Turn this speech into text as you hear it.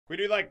Can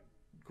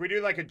we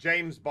do like a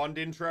James Bond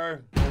intro?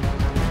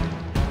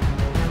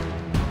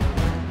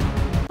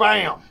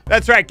 Bam!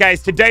 That's right,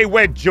 guys. Today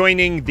we're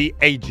joining the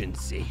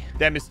Agency.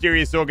 That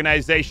mysterious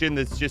organization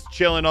that's just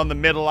chilling on the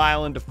middle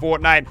island of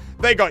Fortnite.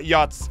 They got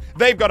yachts.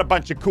 They've got a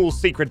bunch of cool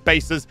secret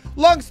bases.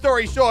 Long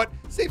story short,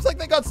 seems like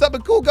they got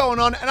something cool going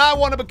on, and I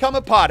want to become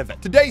a part of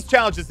it. Today's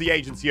challenge is the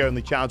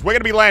Agency-only challenge. We're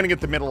going to be landing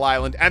at the middle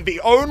island, and the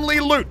only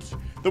loot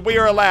that we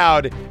are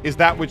allowed is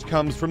that which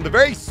comes from the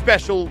very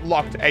special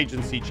locked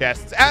Agency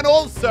chests, and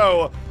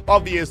also,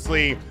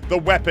 obviously, the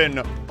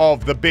weapon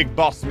of the big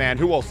boss man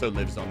who also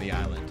lives on the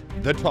island.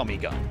 The Tommy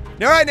gun.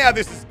 Now, right now,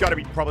 this has got to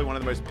be probably one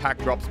of the most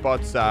packed drop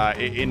spots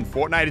in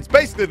Fortnite. It's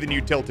basically the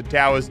new Tilted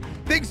Towers.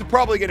 Things are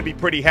probably going to be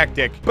pretty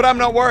hectic, but I'm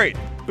not worried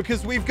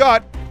because we've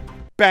got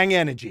Bang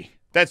Energy.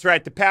 That's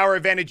right. The power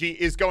of energy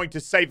is going to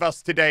save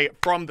us today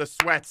from the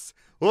sweats.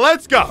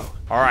 Let's go.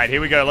 All right, here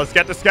we go. Let's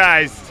get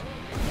disguised.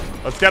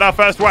 Let's get our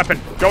first weapon.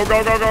 Go,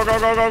 go, go, go, go,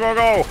 go, go, go,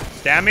 go.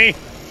 Stand me.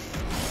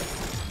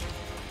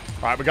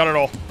 All right, we got it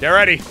all. Get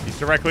ready. He's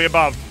directly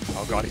above.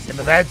 Oh, God, he's in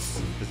the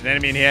vents. There's an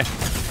enemy in here.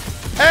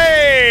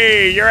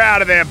 Hey, you're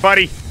out of there,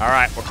 buddy. All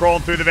right, we're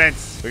crawling through the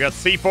vents. We got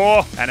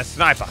C4 and a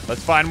sniper.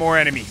 Let's find more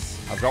enemies.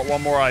 I've got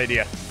one more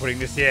idea. Putting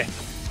this here.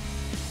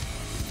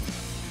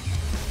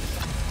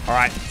 All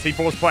right,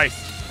 C4's placed.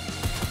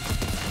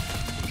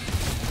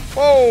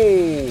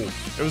 Whoa,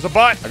 it was a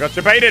butt. I got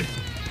debated.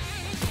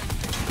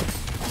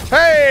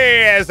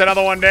 Hey, there's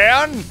another one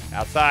down.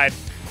 Outside.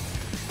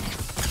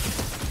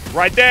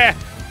 Right there.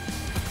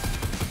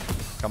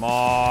 Come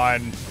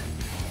on.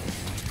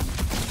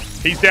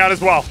 He's down as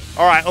well.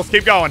 All right, let's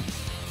keep going.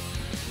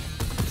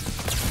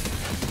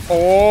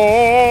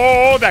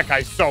 Oh, that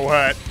guy's so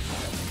hurt.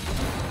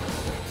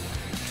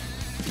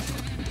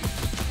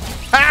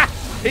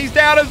 Ha! He's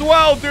down as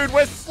well, dude.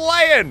 We're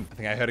slaying. I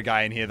think I heard a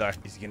guy in here, though.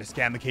 Is he going to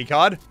scan the key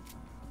card?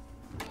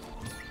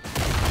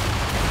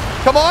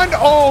 Come on.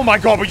 Oh, my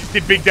God. We just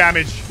did big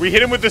damage. We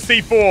hit him with the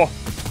C4.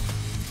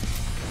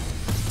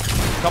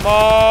 Come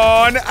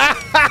on.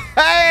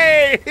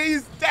 Hey,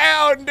 he's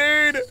down,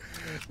 dude.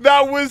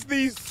 That was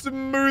the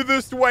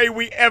smoothest way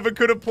we ever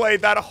could have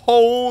played that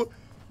whole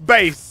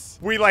base.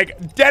 We,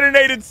 like,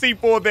 detonated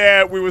C4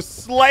 there. We were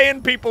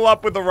slaying people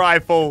up with the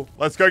rifle.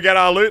 Let's go get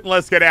our loot and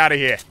let's get out of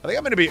here. I think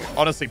I'm going to be,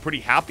 honestly,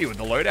 pretty happy with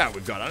the loadout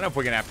we've got. I don't know if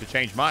we're going to have to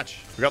change much.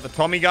 We got the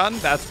Tommy gun.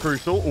 That's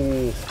crucial.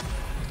 Ooh.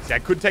 See, I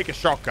could take a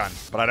shotgun,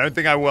 but I don't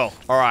think I will.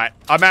 All right.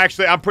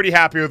 I'm pretty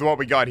happy with what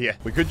we got here.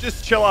 We could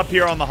just chill up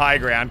here on the high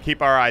ground,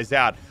 keep our eyes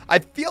out. I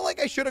feel like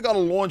I should have got a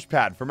launch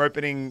pad from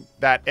opening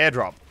that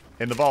airdrop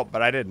in the vault,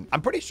 but I didn't. I'm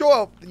pretty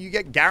sure you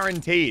get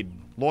guaranteed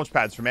launch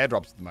pads from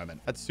airdrops at the moment.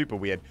 That's super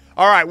weird.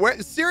 All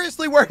right,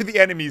 seriously, where are the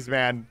enemies,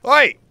 man?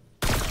 Oi!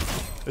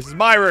 This is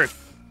my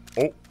roof.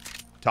 Oh,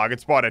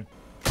 target spotted.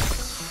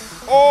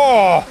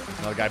 Oh!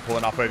 Another guy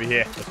pulling up over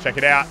here. Let's check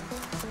it out.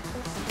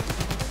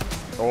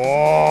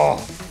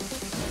 Oh!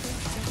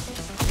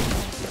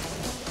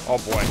 Oh,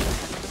 boy.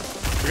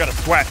 We got to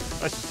sweat.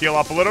 Let's just heal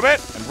up a little bit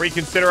and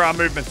reconsider our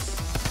movements.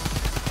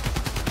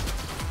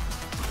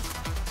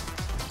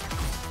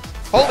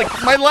 Holy,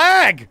 my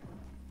lag!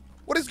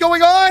 What is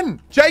going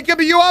on? Jacob,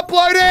 are you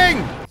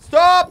uploading?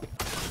 Stop!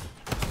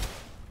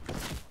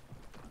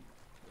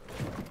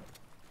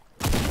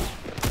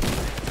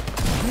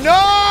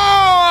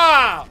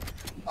 No!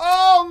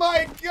 Oh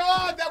my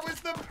God, that was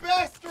the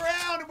best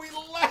round. We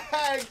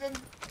lagged and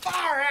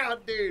far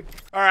out, dude.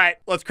 All right,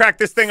 let's crack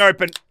this thing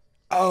open.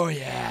 Oh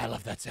yeah, I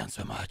love that sound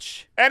so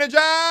much.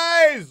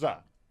 Energize!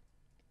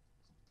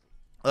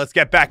 Let's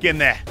get back in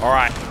there. All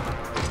right,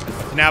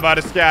 now about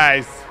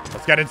disguise.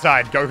 Let's get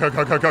inside. Go, go,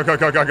 go, go, go, go,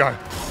 go, go, go.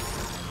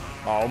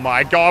 Oh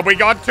my God, we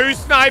got 2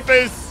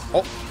 snipers.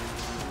 Oh.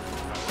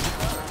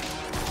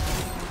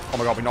 Oh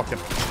my God, we knocked him.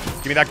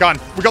 Give me that gun.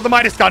 We got the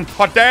Midas gun.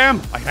 Hot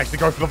damn. I can actually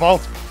go for the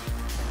vault.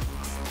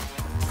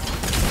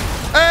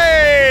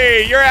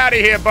 Hey, you're out of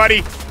here,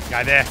 buddy.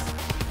 Guy there.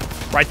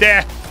 Right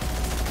there.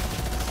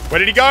 Where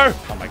did he go?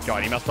 Oh my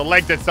God, he must have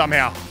legged it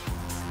somehow.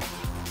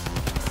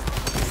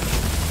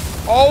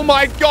 Oh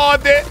my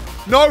God, there.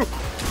 No.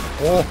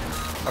 Oh.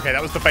 Okay,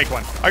 that was the fake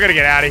one. I gotta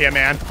get out of here,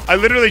 man. I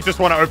literally just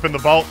want to open the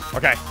vault.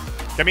 Okay,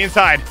 get me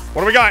inside.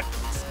 What do we got?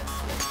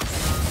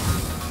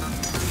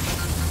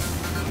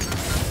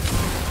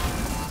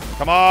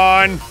 Come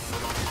on.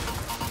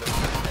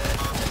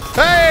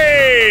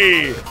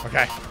 Hey!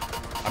 Okay,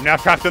 I'm now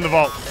trapped in the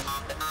vault.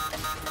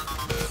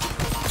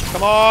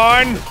 Come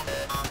on.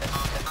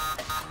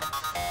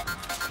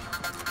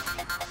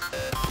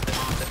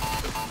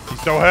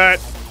 He's so hurt.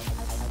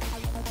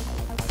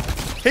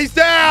 He's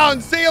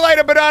down! See you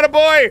later, banana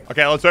boy!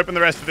 Okay, let's open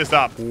the rest of this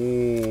up.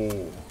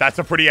 Ooh, that's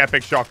a pretty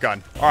epic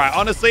shotgun. All right,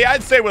 honestly,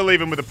 I'd say we're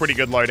leaving with a pretty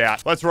good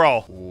loadout. Let's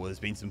roll. Ooh, there's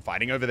been some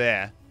fighting over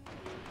there.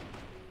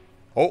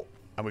 Oh,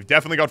 and we've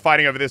definitely got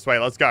fighting over this way.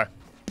 Let's go.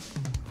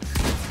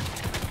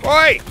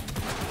 Oi!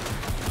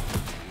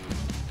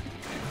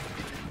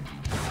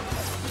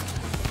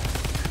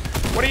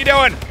 What are you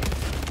doing?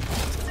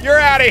 You're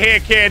out of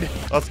here, kid.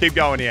 Let's keep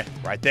going here.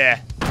 Right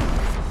there.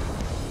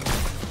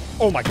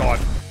 Oh, my God.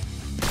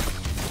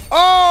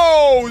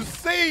 Oh,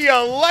 see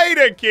you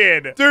later,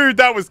 kid. Dude,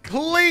 that was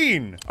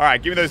clean. All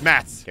right, give me those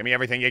mats. Give me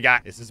everything you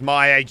got. This is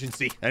my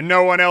agency, and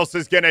no one else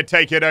is gonna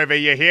take it over,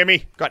 you hear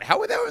me? God, how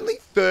are there only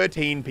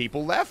 13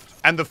 people left?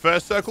 And the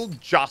first circle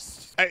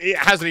just... it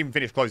hasn't even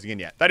finished closing in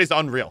yet. That is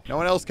unreal. No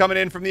one else coming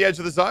in from the edge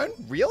of the zone?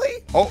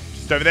 Really? Oh,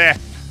 just over there.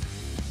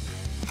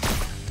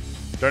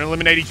 Don't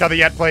eliminate each other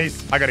yet,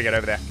 please. I gotta get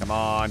over there. Come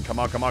on, come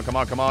on, come on, come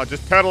on, come on.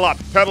 Just turtle up,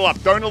 turtle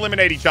up. Don't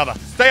eliminate each other.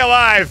 Stay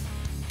alive.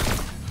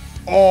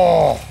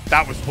 Oh,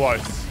 that was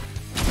close.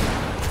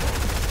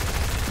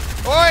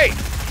 Oi!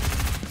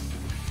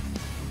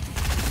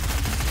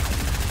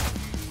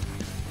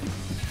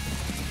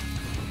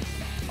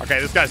 Okay,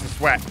 this guy's a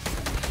sweat.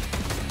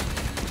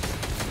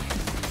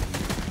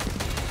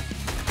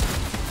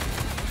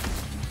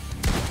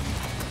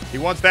 He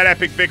wants that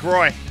epic Vic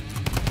Roy.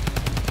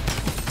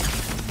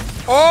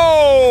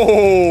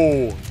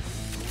 Oh!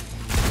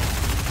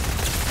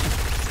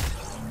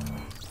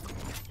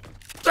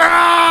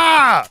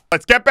 Ah!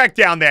 Let's get back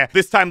down there.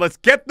 This time, let's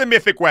get the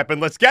mythic weapon.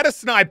 Let's get a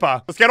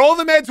sniper. Let's get all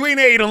the meds we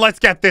need, and let's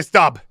get this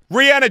dub.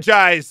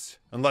 Re-energize,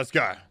 and let's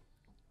go.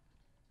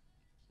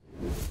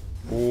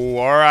 Ooh,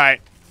 all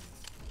right.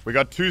 We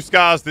got 2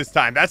 scars this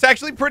time. That's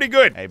actually pretty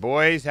good. Hey,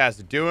 boys, how's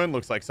it doing?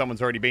 Looks like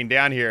someone's already been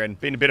down here and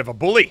been a bit of a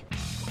bully.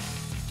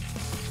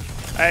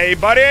 Hey,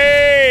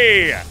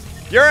 buddy!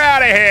 You're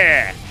out of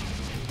here.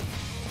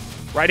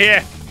 Right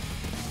here.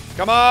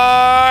 Come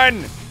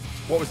on!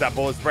 What was that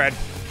bullet spread?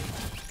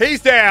 He's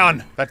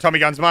down. That Tommy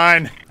gun's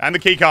mine. And the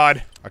key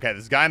card. Okay,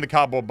 there's a guy in the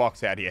cardboard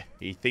box out here.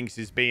 He thinks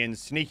he's being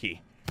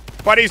sneaky.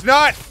 But he's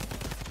not.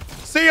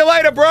 See you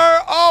later, bro.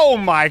 Oh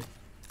my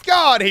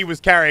God, he was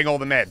carrying all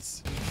the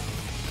meds.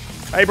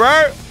 Hey,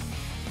 bro.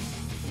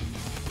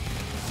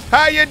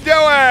 How you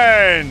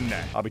doing?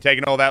 I'll be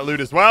taking all that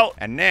loot as well.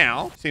 And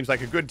now, seems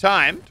like a good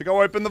time to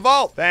go open the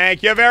vault.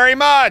 Thank you very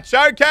much.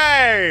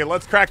 Okay,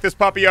 let's crack this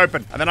puppy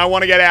open. And then I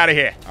want to get out of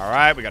here. All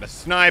right, we got a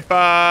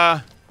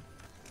sniper.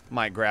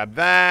 Might grab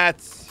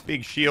that.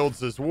 Big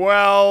shields as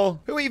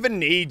well. Who even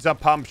needs a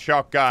pump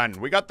shotgun?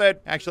 We got the...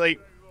 Actually,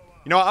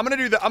 you know what? I'm gonna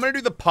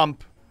do the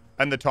pump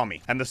and the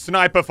Tommy. And the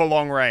sniper for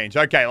long range.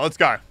 Okay, let's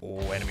go. Oh,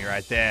 enemy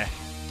right there.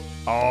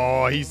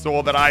 Oh, he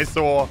saw that I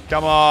saw.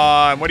 Come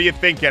on. What are you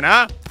thinking,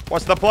 huh?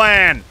 What's the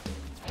plan?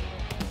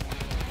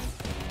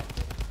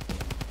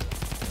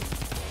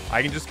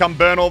 I can just come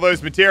burn all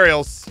those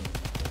materials.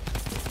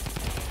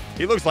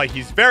 He looks like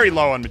he's very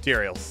low on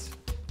materials.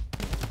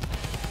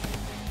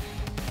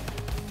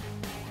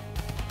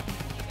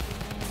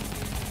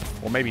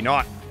 Or maybe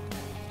not.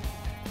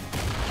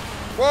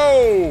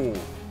 Whoa!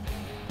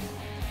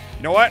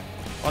 You know what?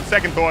 On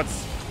second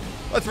thoughts,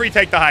 let's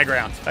retake the high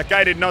ground. That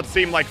guy did not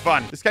seem like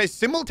fun. This guy's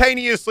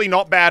simultaneously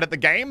not bad at the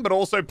game, but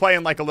also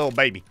playing like a little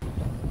baby.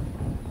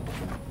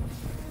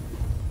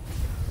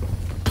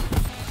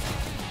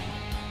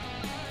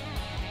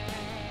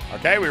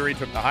 Okay, we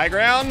retook the high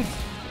ground.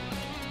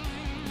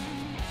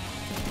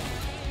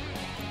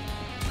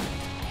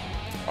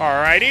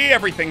 Alrighty,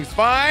 everything's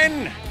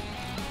fine.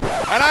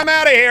 And I'm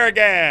out of here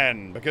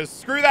again, because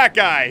screw that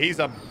guy. He's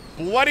a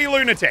bloody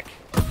lunatic.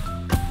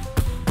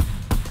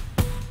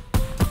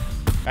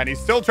 And he's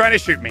still trying to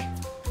shoot me.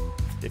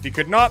 If he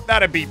could not,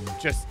 that'd be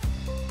just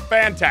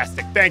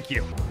fantastic. Thank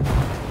you.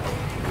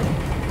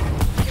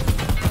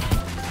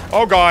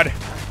 Oh, God.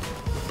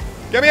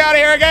 Get me out of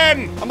here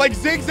again. I'm like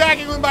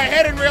zigzagging with my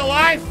head in real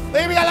life.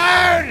 Leave me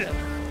alone.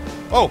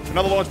 Oh,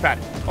 another launch pad.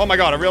 Oh, my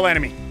God, a real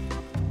enemy.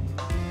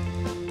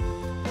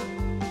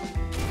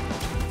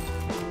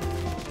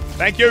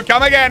 Thank you.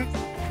 Come again.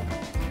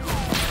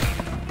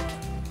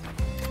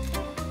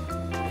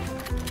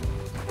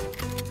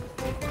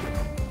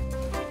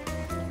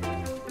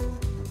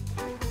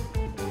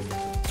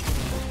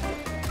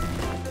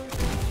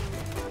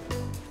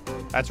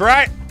 That's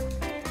right.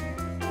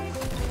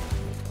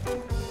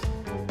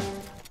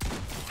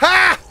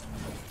 Ha!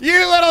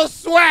 You little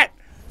sweat!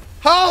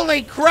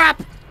 Holy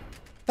crap!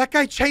 That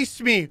guy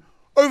chased me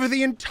over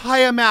the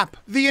entire map.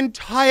 The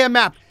entire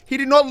map. He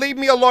did not leave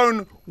me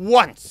alone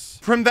once.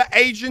 From the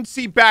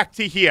agency back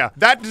to here.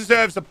 That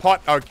deserves a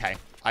pot. Okay.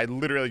 I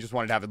literally just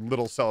wanted to have a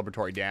little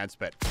celebratory dance,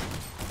 but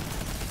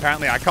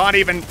apparently I can't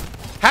even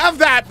have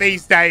that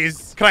these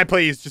days. Can I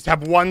please just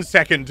have 1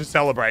 second to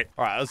celebrate?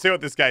 All right, let's see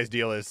what this guy's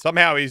deal is.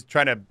 Somehow he's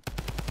trying to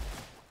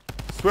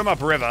swim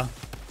up river,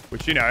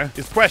 which, you know,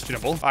 is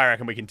questionable. I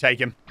reckon we can take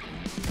him.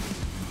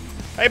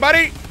 Hey,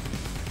 buddy.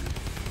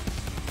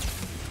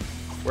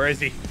 Where is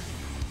he?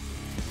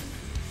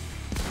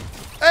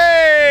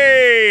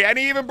 Hey! And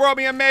he even brought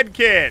me a med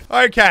kit.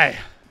 Okay.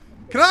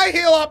 Can I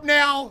heal up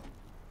now?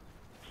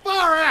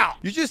 Far out.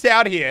 You're just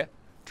out here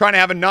trying to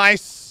have a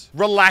nice,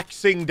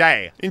 relaxing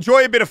day.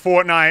 Enjoy a bit of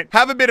Fortnite.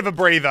 Have a bit of a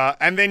breather.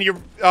 And then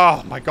you...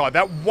 Oh, my God.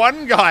 That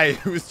one guy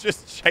who was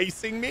just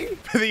chasing me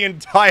for the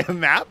entire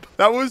map.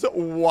 That was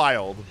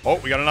wild. Oh,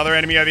 we got another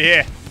enemy over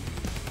here.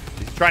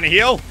 He's trying to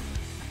heal.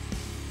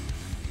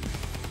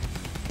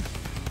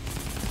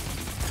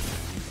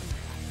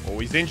 Oh,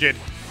 he's injured.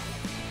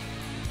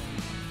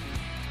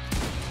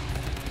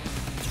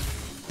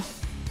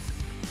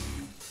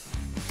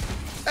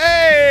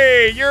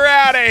 Hey, you're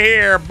out of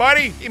here,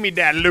 buddy. Give me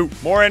that loot.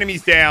 More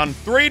enemies down.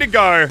 3 to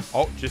go.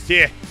 Oh, just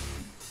here.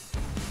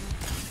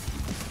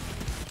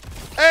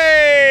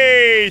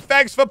 Hey,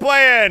 thanks for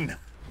playing.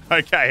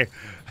 Okay,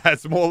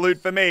 that's more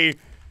loot for me.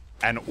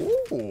 And,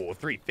 ooh,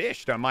 3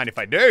 fish. Don't mind if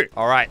I do.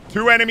 All right,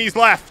 2 enemies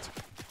left.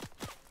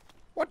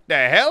 What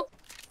the hell?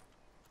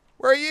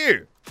 Where are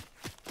you?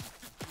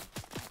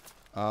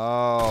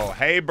 Oh,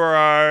 hey,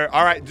 bro.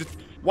 All right, just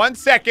 1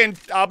 second.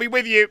 I'll be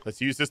with you.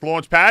 Let's use this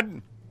launch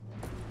pad.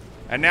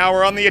 And now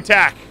we're on the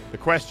attack. The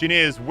question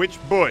is, which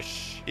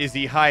bush is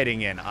he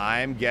hiding in?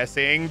 I'm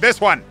guessing this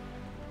one.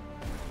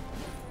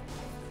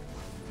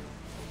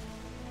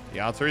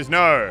 The answer is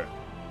no.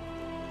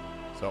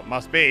 So it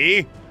must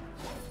be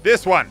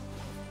this one.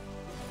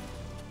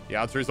 The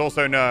answer is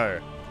also no.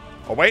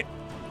 Oh, wait.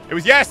 It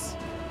was yes.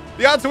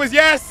 The answer was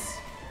yes.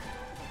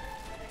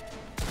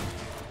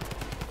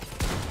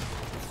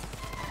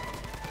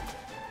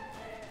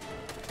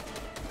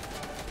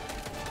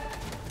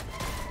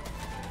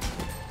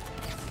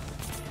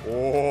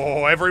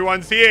 Oh,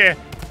 everyone's here.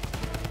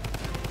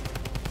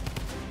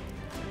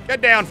 Get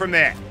down from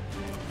there.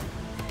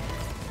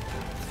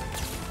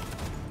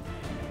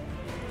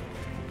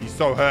 He's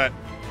so hurt.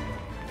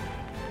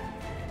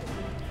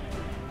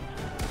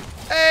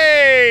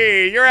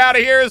 Hey, you're out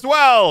of here as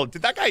well.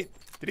 Did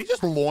he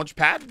just launch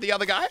pad the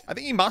other guy? I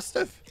think he must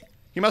have.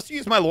 He must have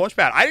used my launch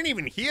pad. I didn't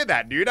even hear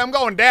that, dude. I'm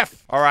going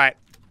deaf. All right.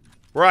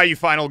 Where are you,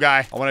 final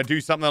guy? I want to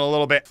do something a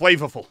little bit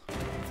flavorful.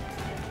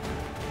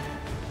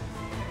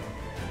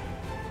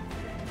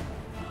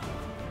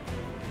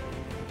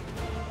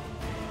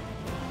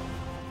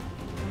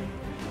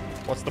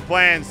 What's the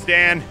plan,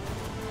 Stan?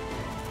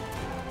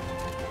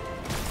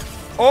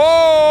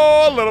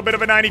 Oh, a little bit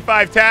of a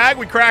 95 tag.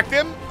 We cracked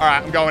him. All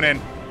right, I'm going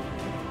in.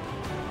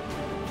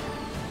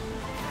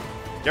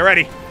 Get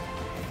ready.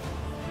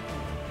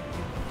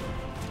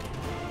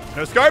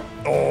 No scope.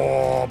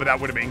 Oh, but that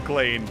would have been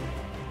clean.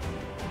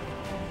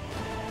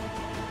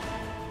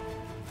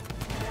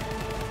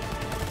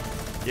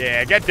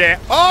 Yeah, get there.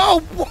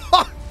 Oh,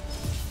 what?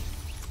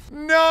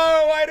 No,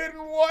 I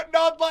didn't want,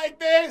 not like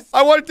this.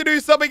 I wanted to do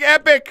something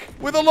epic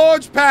with a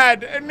launch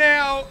pad, and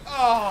now,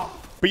 oh.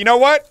 But you know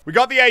what? We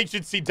got the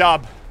agency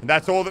dub, and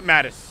that's all that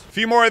matters. A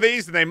few more of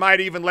these, and they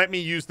might even let me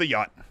use the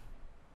yacht.